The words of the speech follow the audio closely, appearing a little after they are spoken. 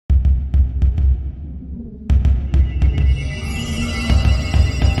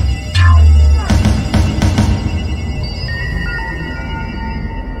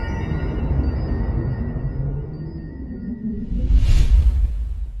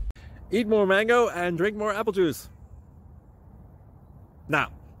Eat more mango and drink more apple juice.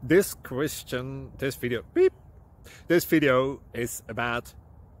 Now, this video is about...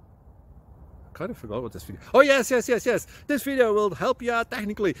 I kind of forgot what this video... Oh, yes. This video will help you out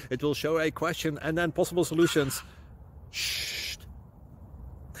technically. It will show a question and then possible solutions. Shh.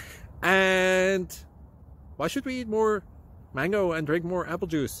 And why should we eat more mango and drink more apple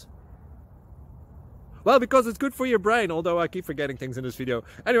juice? Well, because it's good for your brain, although I keep forgetting things in this video.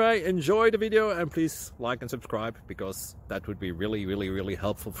 Anyway, enjoy the video and please like and subscribe, because that would be really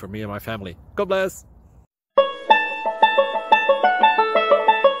helpful for me and my family. God bless!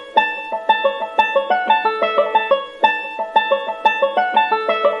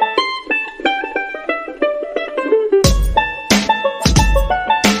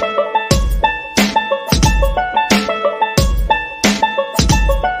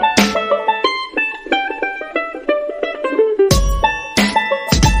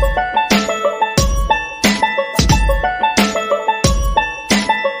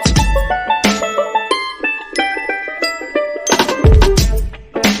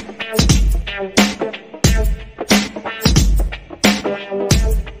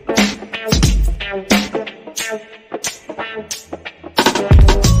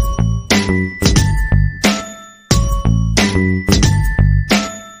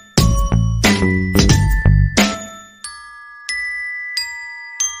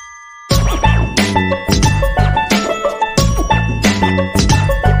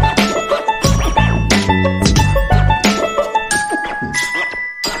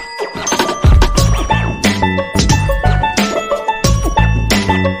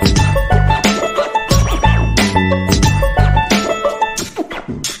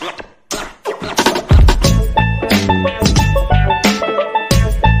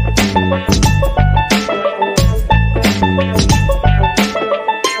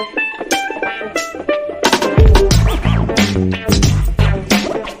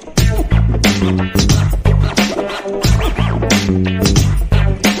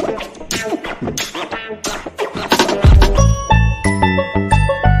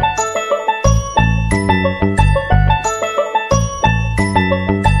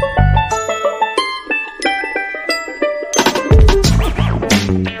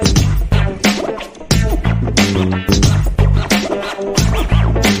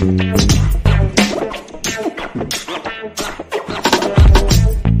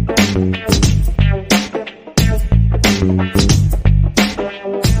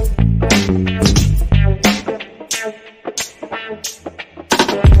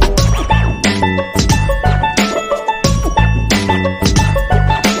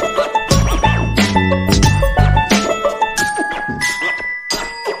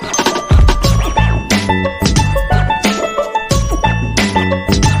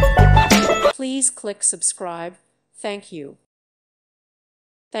 Please click subscribe. Thank you.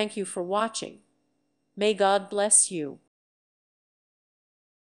 Thank you for watching. May God bless you.